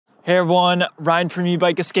Hey everyone, Ryan from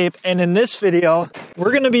Ebike Escape, and in this video,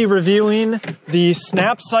 we're going to be reviewing the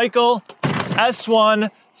SnapCycle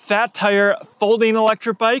S1 fat tire folding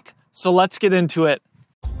electric bike. So let's get into it.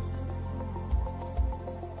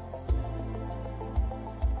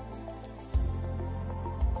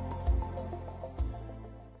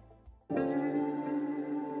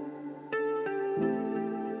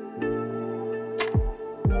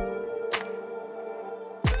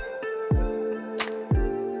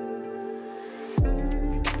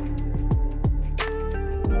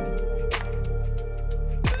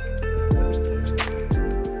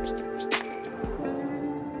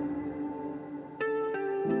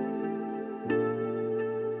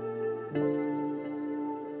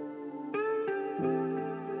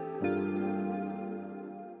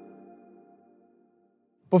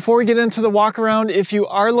 Before we get into the walk around, if you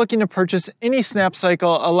are looking to purchase any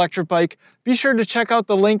SnapCycle electric bike, be sure to check out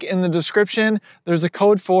the link in the description. There's a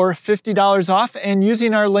code for $50 off, and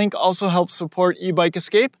using our link also helps support Ebike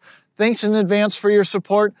Escape. Thanks in advance for your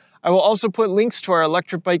support. I will also put links to our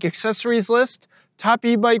electric bike accessories list, top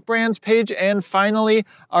e-bike brands page, and finally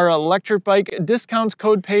our electric bike discounts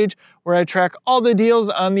code page where I track all the deals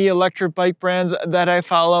on the electric bike brands that I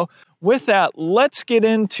follow. With that, let's get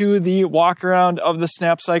into the walk around of the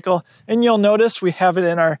SnapCycle, and you'll notice we have it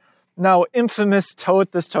in our now infamous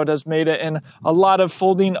tote. This tote has made it in a lot of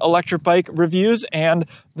folding electric bike reviews, and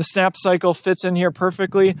the SnapCycle fits in here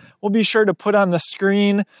perfectly. We'll be sure to put on the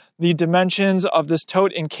screen the dimensions of this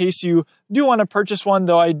tote in case you do want to purchase one,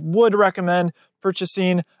 though I would recommend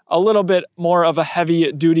purchasing a little bit more of a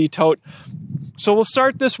heavy duty tote. So we'll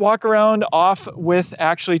start this walk around off with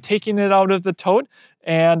actually taking it out of the tote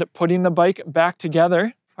and putting the bike back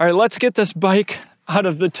together. All right, let's get this bike out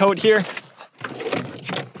of the tote here.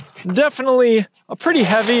 Definitely a pretty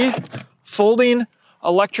heavy folding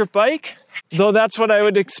electric bike, though that's what I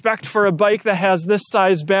would expect for a bike that has this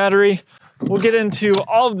size battery. We'll get into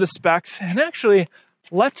all of the specs, and actually,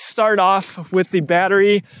 let's start off with the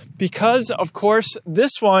battery because, of course,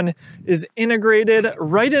 this one is integrated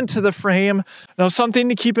right into the frame. Now, something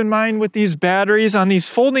to keep in mind with these batteries on these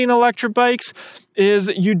folding electric bikes is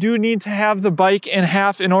you do need to have the bike in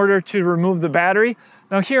half in order to remove the battery.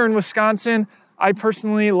 Now, here in Wisconsin, I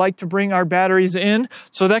personally like to bring our batteries in,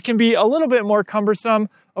 so that can be a little bit more cumbersome.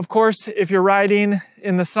 Of course, if you're riding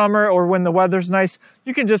in the summer or when the weather's nice,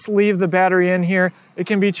 you can just leave the battery in here. It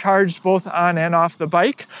can be charged both on and off the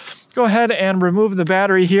bike. Go ahead and remove the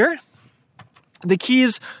battery here. The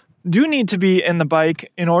keys do need to be in the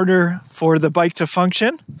bike in order for the bike to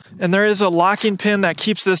function. And there is a locking pin that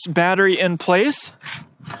keeps this battery in place.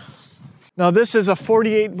 Now this is a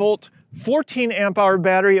 48 volt 14 amp hour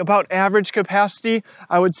battery, about average capacity,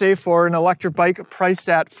 I would say, for an electric bike priced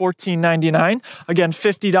at $14.99. Again,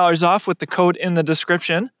 $50 off with the code in the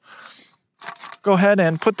description. Go ahead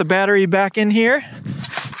and put the battery back in here.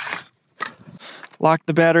 Lock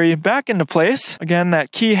the battery back into place. Again,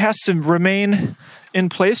 that key has to remain in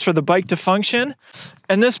place for the bike to function.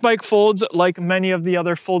 And this bike folds like many of the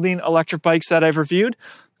other folding electric bikes that I've reviewed.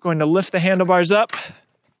 I'm going to lift the handlebars up,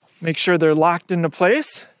 make sure they're locked into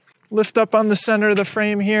place. Lift up on the center of the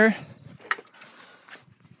frame here.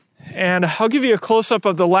 And I'll give you a close-up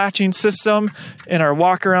of the latching system in our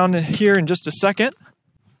walk around here in just a second.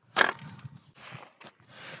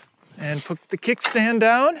 And put the kickstand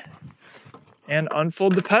down and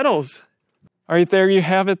unfold the pedals. All right, there you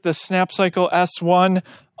have it, the SnapCycle S1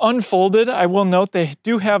 unfolded. I will note they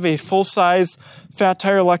do have a full-size fat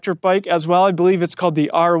tire electric bike as well. I believe it's called the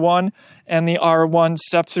R1 and the R1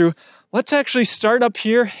 step through. Let's actually start up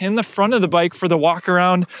here in the front of the bike for the walk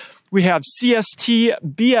around. We have CST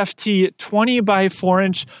BFT 20 by 4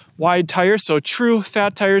 inch wide tires, so true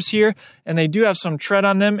fat tires here, and they do have some tread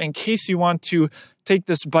on them in case you want to take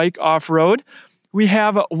this bike off-road. We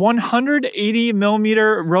have 180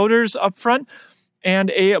 millimeter rotors up front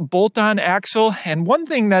and a bolt-on axle. And one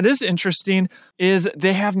thing that is interesting is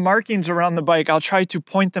they have markings around the bike. I'll try to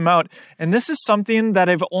point them out. And this is something that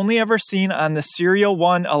I've only ever seen on the Serial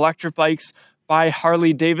 1 electric bikes by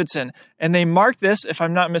Harley Davidson. And they mark this, if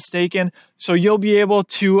I'm not mistaken, so you'll be able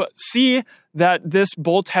to see that this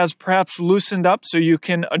bolt has perhaps loosened up so you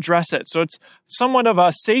can address it. So it's somewhat of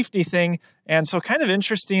a safety thing. And so kind of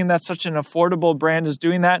interesting that such an affordable brand is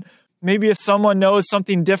doing that. Maybe if someone knows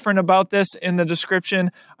something different about this in the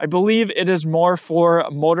description. I believe it is more for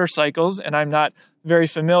motorcycles, and I'm not very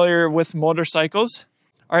familiar with motorcycles.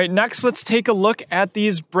 All right, next let's take a look at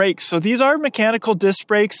these brakes. So these are mechanical disc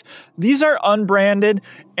brakes. These are unbranded,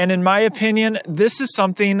 and in my opinion, this is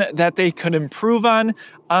something that they could improve on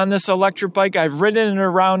this electric bike. I've ridden it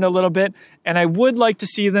around a little bit, and I would like to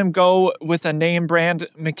see them go with a name brand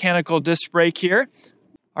mechanical disc brake here.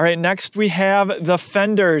 All right, next we have the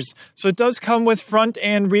fenders. So it does come with front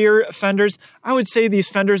and rear fenders. I would say these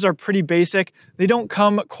fenders are pretty basic. They don't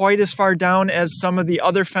come quite as far down as some of the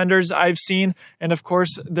other fenders I've seen. And of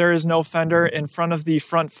course, there is no fender in front of the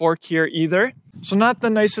front fork here either. So not the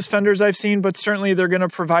nicest fenders I've seen, but certainly they're gonna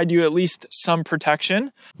provide you at least some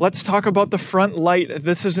protection. Let's talk about the front light.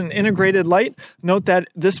 This is an integrated light. Note that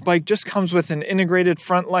this bike just comes with an integrated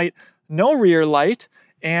front light, no rear light.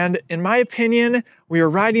 And in my opinion, we were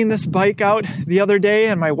riding this bike out the other day,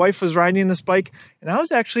 and my wife was riding this bike, and I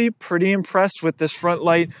was actually pretty impressed with this front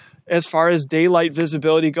light as far as daylight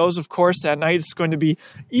visibility goes. Of course, at night it's going to be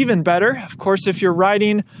even better. Of course, if you're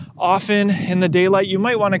riding often in the daylight, you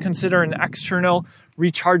might want to consider an external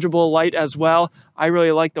rechargeable light as well. I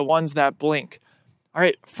really like the ones that blink. All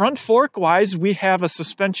right, front fork wise, we have a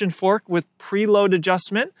suspension fork with preload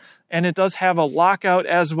adjustment, and it does have a lockout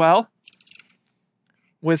as well,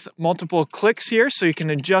 with multiple clicks here so you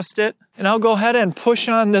can adjust it. And I'll go ahead and push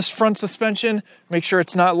on this front suspension, make sure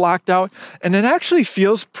it's not locked out. And it actually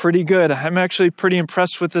feels pretty good. I'm actually pretty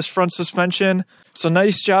impressed with this front suspension. So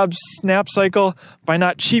nice job, SnapCycle, by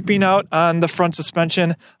not cheaping out on the front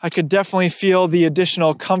suspension. I could definitely feel the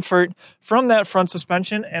additional comfort from that front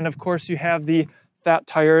suspension. And of course you have the fat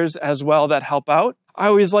tires as well that help out. I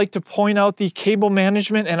always like to point out the cable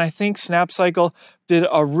management, and I think SnapCycle did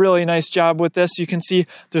a really nice job with this. You can see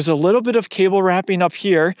there's a little bit of cable wrapping up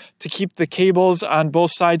here to keep the cables on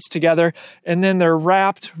both sides together, and then they're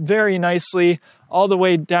wrapped very nicely all the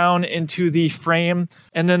way down into the frame,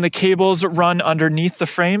 and then the cables run underneath the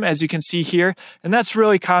frame, as you can see here. And that's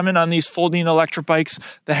really common on these folding electric bikes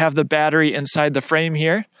that have the battery inside the frame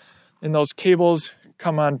here, and those cables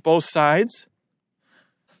come on both sides.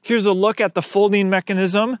 Here's a look at the folding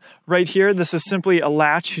mechanism right here. This is simply a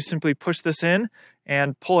latch. You simply push this in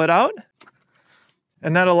and pull it out,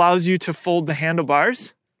 and that allows you to fold the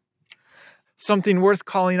handlebars. Something worth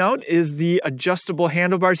calling out is the adjustable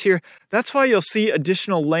handlebars here. That's why you'll see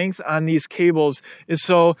additional length on these cables, is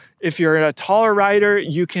so if you're a taller rider,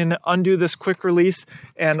 you can undo this quick release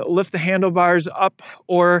and lift the handlebars up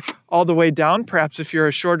or all the way down, perhaps if you're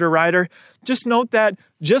a shorter rider. Just note that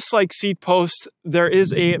just like seat posts, there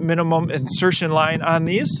is a minimum insertion line on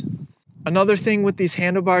these. Another thing with these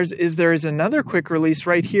handlebars is there is another quick release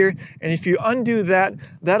right here, and if you undo that,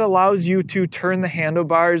 that allows you to turn the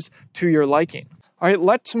handlebars to your liking. All right,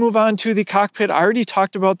 let's move on to the cockpit. I already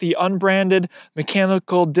talked about the unbranded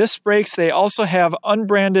mechanical disc brakes. They also have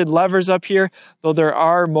unbranded levers up here, though there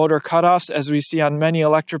are motor cutoffs, as we see on many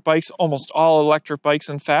electric bikes, almost all electric bikes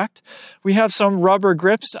in fact. We have some rubber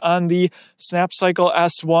grips on the SnapCycle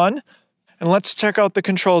S1. And let's check out the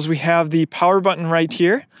controls. We have the power button right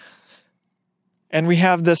here, and we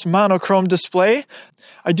have this monochrome display.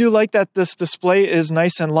 I do like that this display is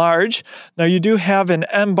nice and large. Now you do have an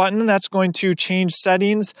M button that's going to change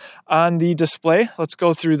settings on the display. Let's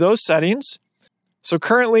go through those settings. So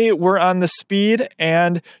currently we're on the speed,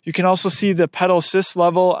 and you can also see the pedal assist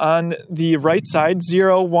level on the right side,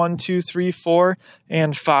 0, 1, 2, 3, 4,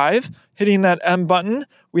 and 5. Hitting that M button,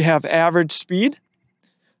 we have average speed,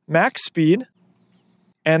 max speed,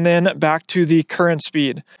 and then back to the current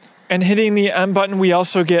speed. And hitting the M button, we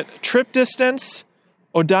also get trip distance,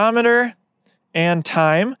 odometer, and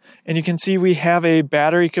time. And you can see we have a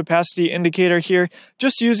battery capacity indicator here.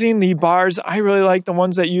 Just using the bars, I really like the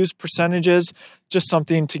ones that use percentages. Just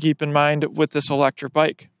something to keep in mind with this electric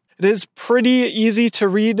bike. It is pretty easy to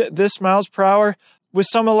read this miles per hour. With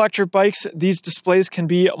some electric bikes, these displays can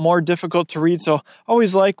be more difficult to read. So I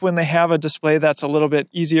always like when they have a display that's a little bit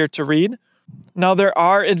easier to read. Now there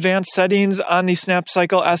are advanced settings on the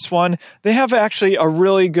SnapCycle S1. They have actually a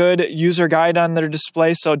really good user guide on their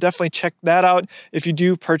display, so definitely check that out if you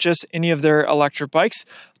do purchase any of their electric bikes.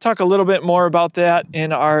 I'll talk a little bit more about that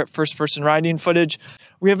in our first-person riding footage.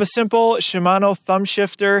 We have a simple Shimano thumb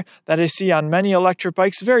shifter that I see on many electric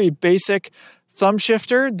bikes, very basic thumb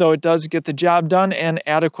shifter, though it does get the job done and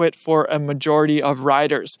adequate for a majority of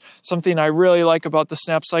riders. Something I really like about the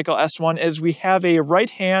SnapCycle S1 is we have a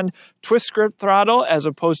right-hand twist grip throttle as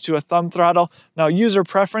opposed to a thumb throttle. Now, user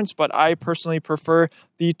preference, but I personally prefer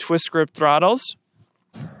the twist grip throttles.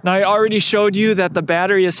 Now, I already showed you that the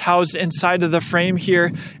battery is housed inside of the frame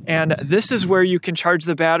here, and this is where you can charge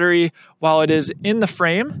the battery while it is in the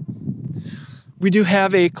frame. We do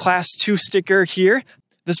have a Class 2 sticker here.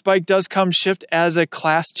 This bike does come shipped as a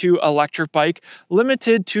Class 2 electric bike,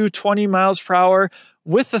 limited to 20 miles per hour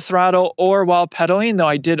with the throttle or while pedaling, though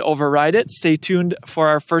I did override it. Stay tuned for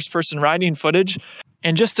our first-person riding footage.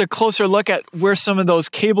 And just a closer look at where some of those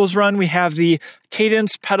cables run, we have the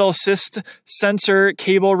cadence pedal assist sensor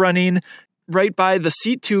cable running right by the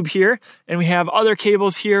seat tube here, and we have other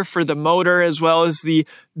cables here for the motor as well as the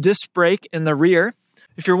disc brake in the rear.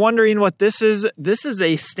 If you're wondering what this is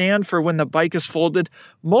a stand for when the bike is folded.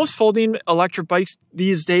 Most folding electric bikes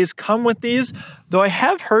these days come with these, though I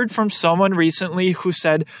have heard from someone recently who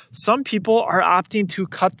said some people are opting to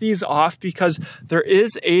cut these off because there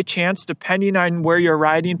is a chance, depending on where you're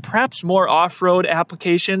riding, perhaps more off-road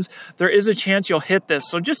applications, there is a chance you'll hit this.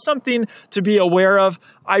 So just something to be aware of.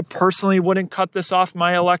 I personally wouldn't cut this off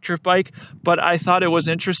my electric bike, but I thought it was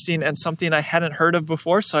interesting and something I hadn't heard of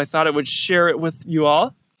before, so I thought I would share it with you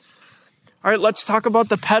all. All right, let's talk about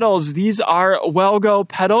the pedals. These are Walgo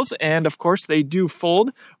pedals, and of course they do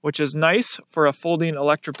fold, which is nice for a folding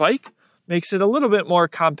electric bike. Makes it a little bit more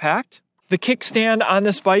compact. The kickstand on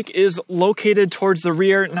this bike is located towards the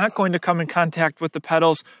rear, not going to come in contact with the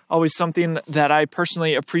pedals, always something that I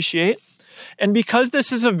personally appreciate. And because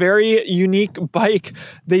this is a very unique bike,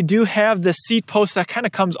 they do have the seat post that kind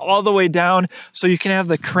of comes all the way down, so you can have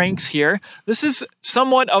the cranks here. This is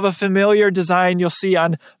somewhat of a familiar design you'll see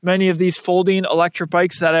on many of these folding electric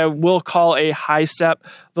bikes that I will call a high step,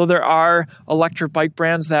 though there are electric bike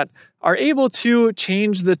brands that are able to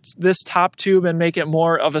change this top tube and make it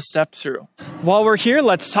more of a step through. While we're here,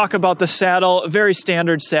 let's talk about the saddle. A very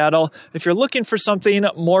standard saddle. If you're looking for something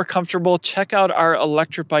more comfortable, check out our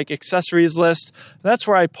electric bike accessories list. That's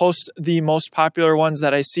where I post the most popular ones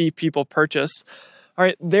that I see people purchase. All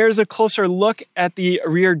right, there's a closer look at the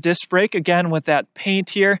rear disc brake, again with that paint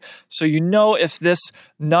here, so you know if this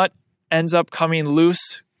nut ends up coming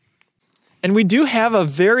loose. And we do have a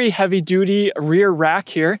very heavy duty rear rack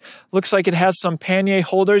here. Looks like it has some pannier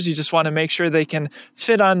holders. You just want to make sure they can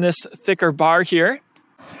fit on this thicker bar here.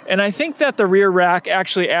 And I think that the rear rack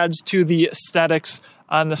actually adds to the aesthetics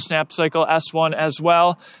on the SnapCycle S1 as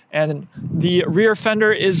well. And the rear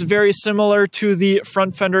fender is very similar to the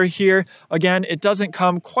front fender here. Again, it doesn't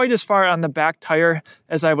come quite as far on the back tire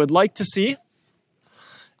as I would like to see.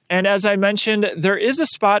 And as I mentioned, there is a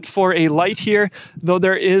spot for a light here, though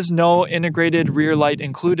there is no integrated rear light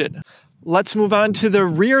included. Let's move on to the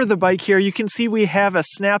rear of the bike here. You can see we have a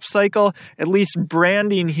SnapCycle, at least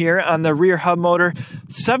branding here on the rear hub motor.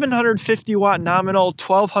 750 watt nominal,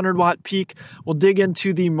 1200 watt peak. We'll dig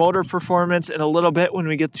into the motor performance in a little bit when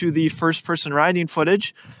we get to the first person riding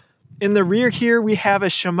footage. In the rear here, we have a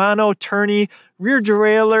Shimano Tourney rear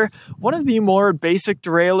derailleur, one of the more basic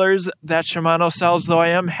derailleurs that Shimano sells, though I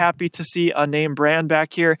am happy to see a name brand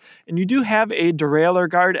back here. And you do have a derailleur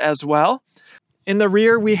guard as well. In the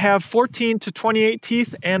rear, we have 14 to 28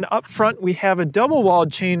 teeth, and up front, we have a double-walled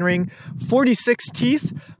chainring, 46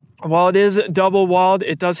 teeth. While it is double-walled,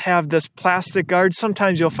 it does have this plastic guard.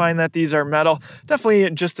 Sometimes you'll find that these are metal. Definitely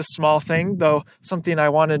just a small thing, though something I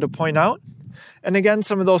wanted to point out. And again,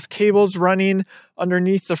 some of those cables running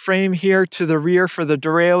underneath the frame here to the rear for the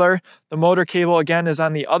derailleur. The motor cable, again, is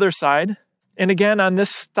on the other side. And again, on this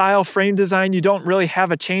style frame design, you don't really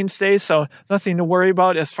have a chainstay, so nothing to worry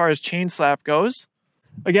about as far as chain slap goes.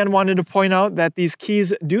 Again, wanted to point out that these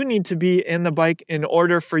keys do need to be in the bike in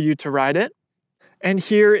order for you to ride it. And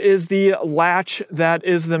here is the latch that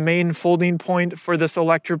is the main folding point for this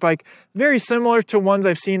electric bike. Very similar to ones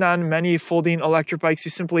I've seen on many folding electric bikes.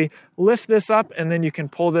 You simply lift this up and then you can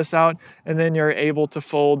pull this out and then you're able to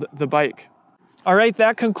fold the bike. All right,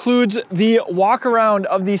 that concludes the walk around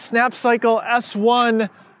of the SnapCycle S1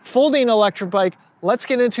 folding electric bike. Let's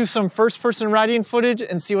get into some first-person riding footage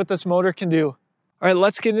and see what this motor can do. All right,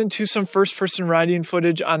 let's get into some first-person riding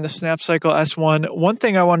footage on the SnapCycle S1. One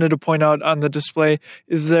thing I wanted to point out on the display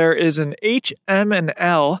is there is an H, M, and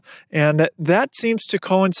L, and that seems to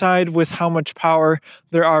coincide with how much power.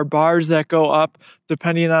 There are bars that go up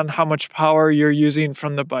depending on how much power you're using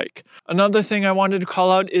from the bike. Another thing I wanted to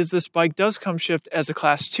call out is this bike does come shipped as a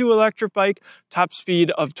Class 2 electric bike, top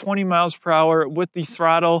speed of 20 miles per hour with the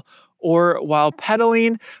throttle or while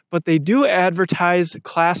pedaling, but they do advertise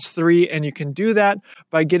Class 3, and you can do that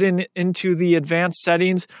by getting into the advanced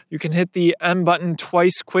settings. You can hit the M button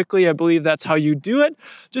twice quickly. I believe that's how you do it.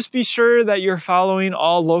 Just be sure that you're following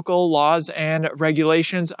all local laws and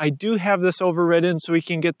regulations. I do have this overridden so we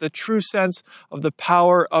can get the true sense of the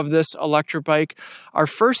power of this electric bike. Our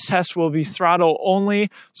first test will be throttle only,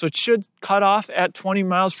 so it should cut off at 20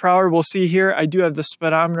 miles per hour. We'll see here. I do have the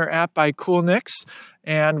speedometer app by Coolnix,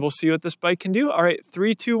 and we'll see what this bike can do. All right,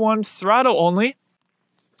 3, 2, 1, throttle only.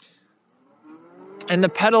 And the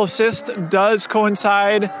pedal assist does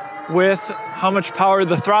coincide with how much power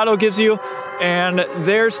the throttle gives you. And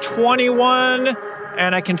there's 21,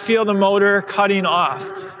 and I can feel the motor cutting off.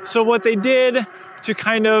 So what they did to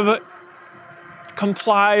kind of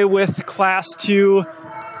comply with Class 2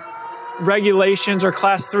 regulations or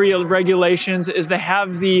Class 3 regulations is they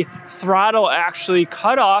have the throttle actually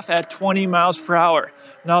cut off at 20 miles per hour.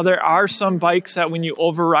 Now, there are some bikes that when you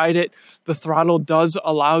override it, the throttle does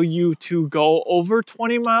allow you to go over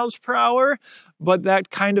 20 miles per hour, but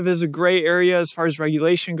that kind of is a gray area as far as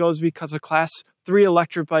regulation goes because a Class 3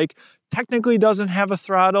 electric bike technically doesn't have a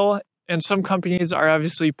throttle, and some companies are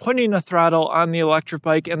obviously putting a throttle on the electric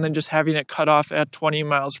bike and then just having it cut off at 20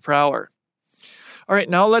 miles per hour. All right,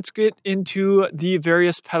 now let's get into the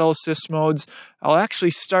various pedal assist modes. I'll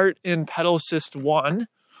actually start in pedal assist 1,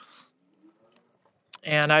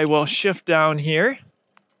 and I will shift down here.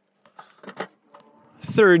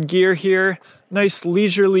 Third gear here, nice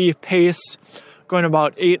leisurely pace, going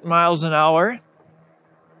about 8 miles an hour,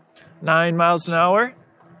 9 miles an hour.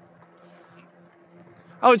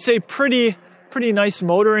 I would say pretty nice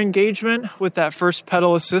motor engagement with that first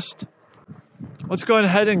pedal assist. Let's go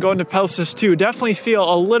ahead and go into pedal assist 2. Definitely feel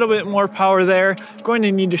a little bit more power there. Going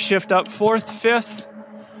to need to shift up 4th, 5th.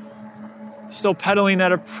 Still pedaling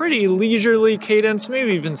at a pretty leisurely cadence,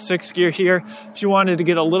 maybe even 6th gear here if you wanted to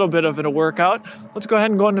get a little bit of it a workout. Let's go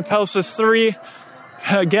ahead and go into pedal assist 3.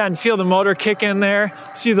 Again, feel the motor kick in there.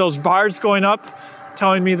 See those bars going up,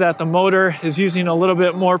 telling me that the motor is using a little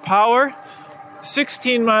bit more power.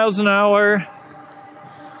 16 miles an hour.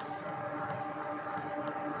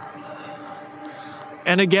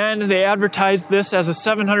 And again, they advertised this as a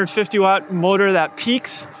 750 watt motor that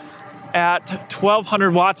peaks at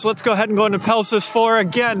 1200 watts. Let's go ahead and go into pedal assist 4.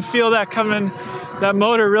 Again, feel that coming, that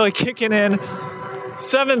motor really kicking in.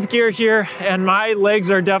 7th gear here, and my legs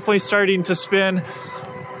are definitely starting to spin.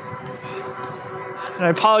 And I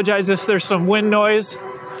apologize if there's some wind noise.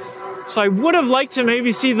 So I would have liked to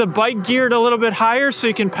maybe see the bike geared a little bit higher so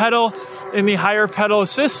you can pedal in the higher pedal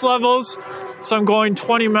assist levels. So I'm going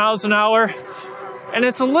 20 miles an hour. And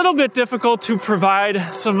it's a little bit difficult to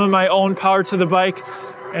provide some of my own power to the bike.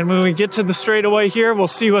 And when we get to the straightaway here, we'll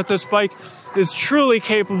see what this bike is truly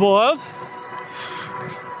capable of.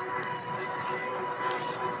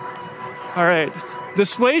 All right,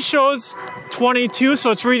 display shows 22,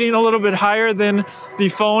 so it's reading a little bit higher than the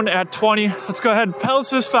phone at 20. Let's go ahead and pedal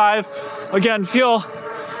assist 5. Again, feel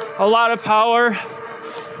a lot of power.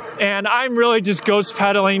 And I'm really just ghost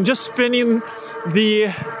pedaling, just spinning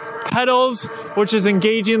the pedals, which is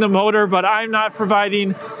engaging the motor, but I'm not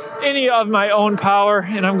providing any of my own power,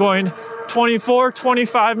 and I'm going 24,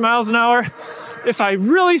 25 miles an hour. If I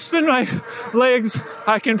really spin my legs,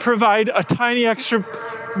 I can provide a tiny extra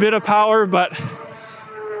bit of power, but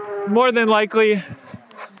more than likely,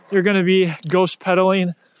 you're gonna be ghost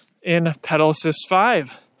pedaling in pedal assist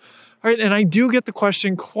 5. All right, and I do get the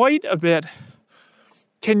question quite a bit.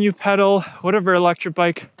 Can you pedal whatever electric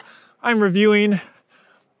bike I'm reviewing?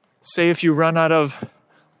 Say if you run out of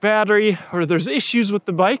battery or there's issues with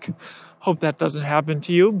the bike. Hope that doesn't happen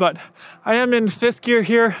to you, but I am in 5th gear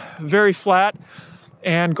here, very flat,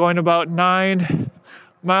 and going about 9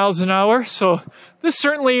 miles an hour. So this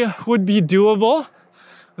certainly would be doable,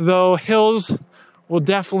 though hills will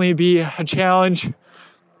definitely be a challenge.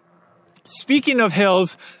 Speaking of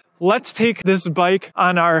hills, let's take this bike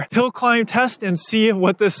on our hill climb test and see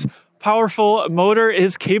what this powerful motor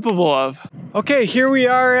is capable of. Okay, here we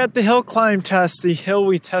are at the hill climb test, the hill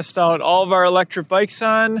we test out all of our electric bikes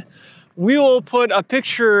on. We will put a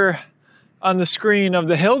picture on the screen of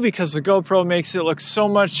the hill because the GoPro makes it look so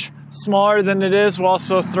much smaller than it is. We'll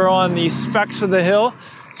also throw on the specs of the hill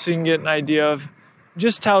so you can get an idea of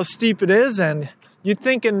just how steep it is. And you'd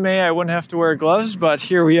think in May I wouldn't have to wear gloves, but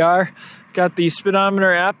here we are. Got the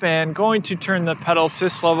speedometer app and going to turn the pedal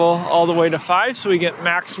assist level all the way to 5 so we get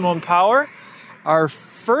maximum power. Our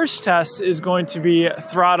first test is going to be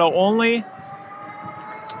throttle only,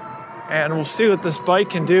 and we'll see what this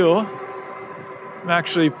bike can do. I'm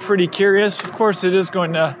actually pretty curious. Of course, it is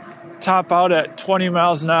going to top out at 20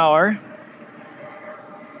 miles an hour.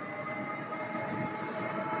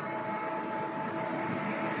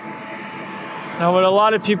 Now, what a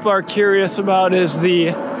lot of people are curious about is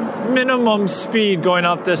the minimum speed going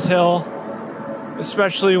up this hill,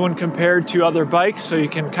 especially when compared to other bikes. So you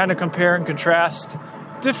can kind of compare and contrast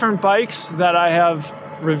different bikes that I have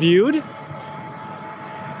reviewed.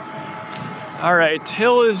 All right,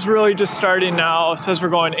 hill is really just starting now. It says we're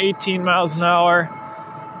going 18 miles an hour.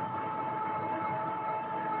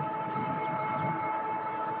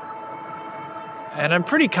 And I'm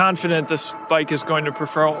pretty confident this bike is going to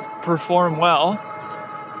perform well.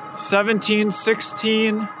 17,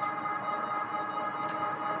 16.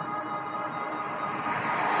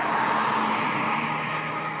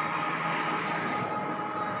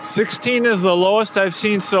 "16 is the lowest I've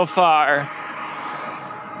seen so far.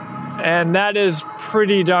 And that is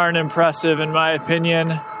pretty darn impressive in my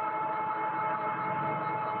opinion,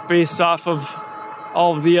 based off of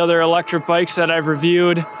all of the other electric bikes that I've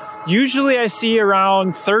reviewed. Usually I see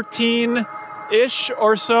around 13-ish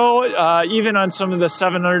or so, even on some of the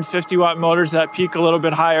 750 watt motors that peak a little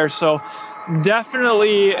bit higher. So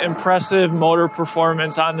definitely impressive motor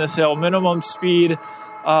performance on this hill. Minimum speed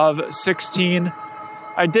of 16.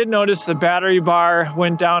 I did notice the battery bar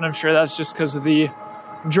went down. I'm sure that's just because of the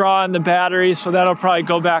draw on the battery, so that'll probably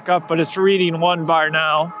go back up, but it's reading 1 bar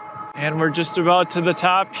now. And we're just about to the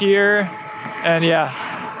top here. And yeah,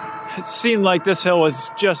 it seemed like this hill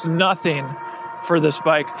was just nothing for this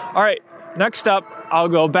bike. All right, next up, I'll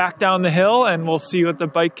go back down the hill and we'll see what the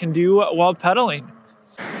bike can do while pedaling.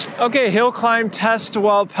 Okay, hill climb test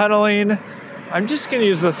while pedaling. I'm just gonna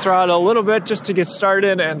use the throttle a little bit just to get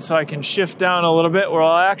started, and so I can shift down a little bit, where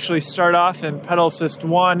I'll actually start off in pedal assist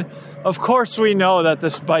 1. Of course, we know that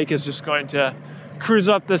this bike is just going to cruise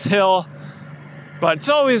up this hill, but it's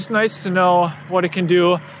always nice to know what it can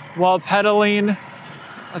do while pedaling.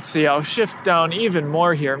 Let's see, I'll shift down even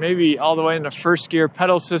more here, maybe all the way into first gear,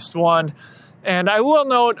 pedal assist 1. And I will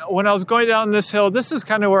note, when I was going down this hill, this is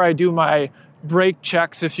kind of where I do my brake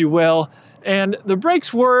checks, if you will. And the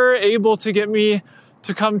brakes were able to get me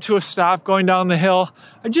to come to a stop going down the hill.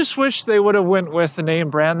 I just wish they would have went with the name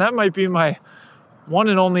brand. That might be my one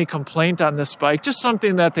and only complaint on this bike. Just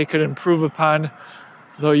something that they could improve upon,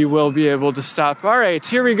 though you will be able to stop. All right,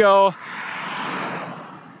 here we go.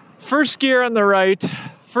 First gear on the right,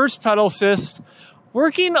 first pedal assist.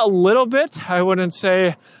 Working a little bit, I wouldn't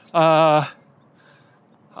say a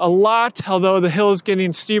lot, although the hill is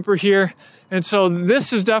getting steeper here. And so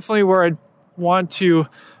this is definitely where I'd want to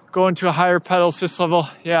go into a higher pedal assist level.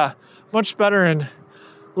 Yeah, much better in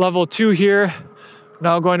level 2 here.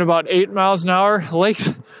 Now going about 8 miles an hour.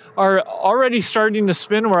 Legs are already starting to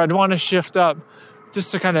spin where I'd want to shift up,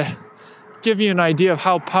 just to kind of give you an idea of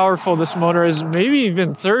how powerful this motor is. Maybe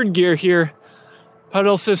even third gear here.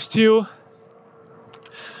 Pedal assist 2.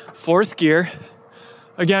 Fourth gear.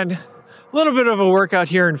 Again, a little bit of a workout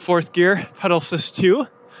here in fourth gear. Pedal assist 2.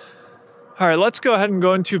 All right, let's go ahead and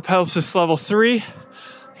go into pedal assist level 3.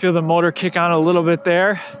 Feel the motor kick on a little bit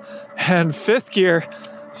there. And fifth gear,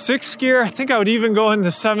 sixth gear, I think I would even go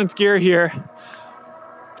into seventh gear here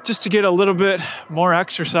just to get a little bit more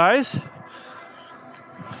exercise.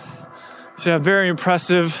 So yeah, very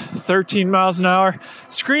impressive, 13 miles an hour.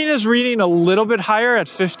 Screen is reading a little bit higher at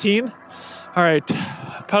 15. All right,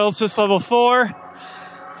 pedal assist level 4.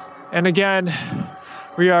 And again,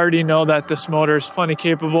 we already know that this motor is plenty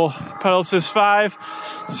capable. Pedal assist 5,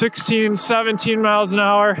 16, 17 miles an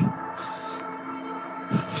hour.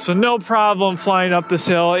 So no problem flying up this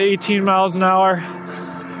hill, 18 miles an hour.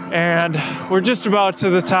 And we're just about to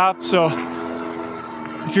the top. So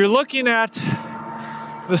if you're looking at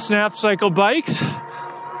the SnapCycle bikes,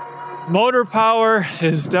 motor power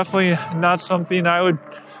is definitely not something I would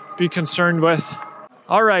be concerned with.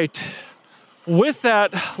 All right. With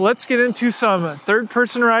that, let's get into some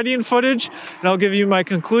third-person riding footage, and I'll give you my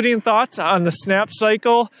concluding thoughts on the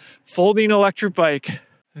SnapCycle folding electric bike.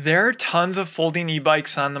 There are tons of folding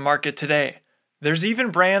e-bikes on the market today. There's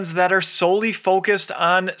even brands that are solely focused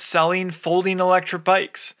on selling folding electric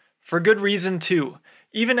bikes. For good reason too.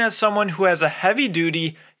 Even as someone who has a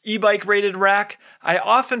heavy-duty e-bike rated rack, I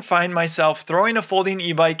often find myself throwing a folding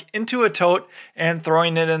e-bike into a tote and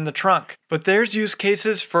throwing it in the trunk. But there's use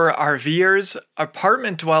cases for RVers,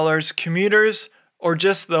 apartment dwellers, commuters, or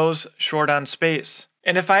just those short on space.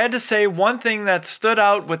 And if I had to say one thing that stood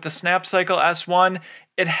out with the SnapCycle S1,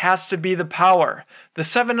 it has to be the power. The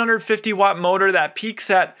 750 watt motor that peaks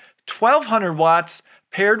at 1200 watts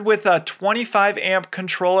paired with a 25 amp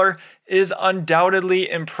controller is undoubtedly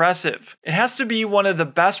impressive. It has to be one of the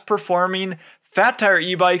best performing fat tire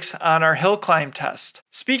e-bikes on our hill climb test.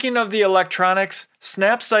 Speaking of the electronics,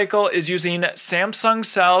 SnapCycle is using Samsung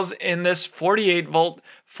cells in this 48 volt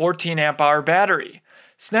 14 amp hour battery.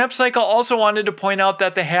 SnapCycle also wanted to point out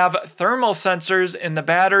that they have thermal sensors in the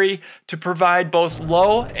battery to provide both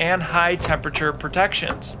low and high temperature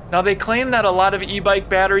protections. Now they claim that a lot of e-bike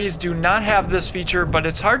batteries do not have this feature, but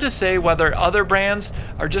it's hard to say whether other brands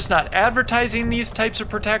are just not advertising these types of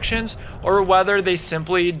protections or whether they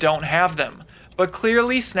simply don't have them. But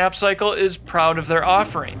clearly SnapCycle is proud of their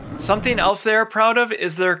offering. Something else they are proud of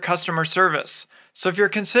is their customer service. So if you're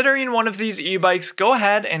considering one of these e-bikes, go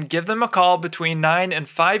ahead and give them a call between 9 and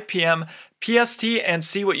 5 p.m. PST and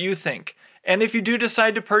see what you think. And if you do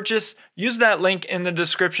decide to purchase, use that link in the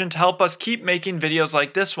description to help us keep making videos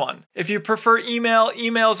like this one. If you prefer email,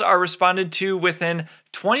 emails are responded to within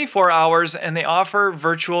 24 hours and they offer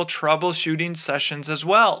virtual troubleshooting sessions as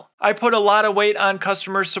well. I put a lot of weight on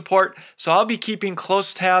customer support, so I'll be keeping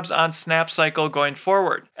close tabs on SnapCycle going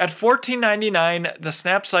forward. At $14.99, the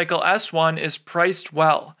SnapCycle S1 is priced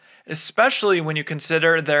well, especially when you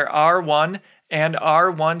consider their R1 and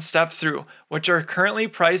R1 step-through, which are currently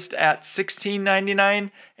priced at $16.99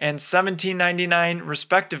 and $17.99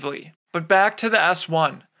 respectively. But back to the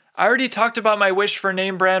S1. I already talked about my wish for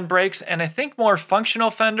name brand brakes, and I think more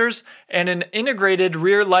functional fenders and an integrated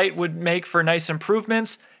rear light would make for nice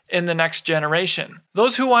improvements in the next generation.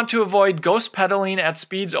 Those who want to avoid ghost pedaling at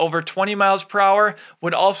speeds over 20 miles per hour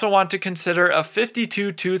would also want to consider a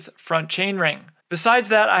 52-tooth front chainring. Besides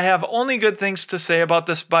that, I have only good things to say about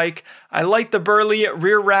this bike. I like the burly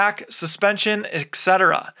rear rack, suspension,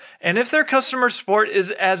 etc. And if their customer support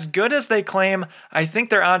is as good as they claim, I think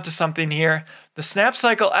they're onto something here. The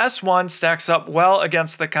SnapCycle S1 stacks up well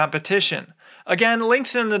against the competition. Again,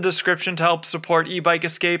 links in the description to help support eBike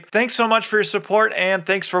Escape. Thanks so much for your support and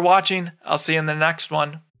thanks for watching. I'll see you in the next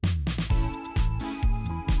one.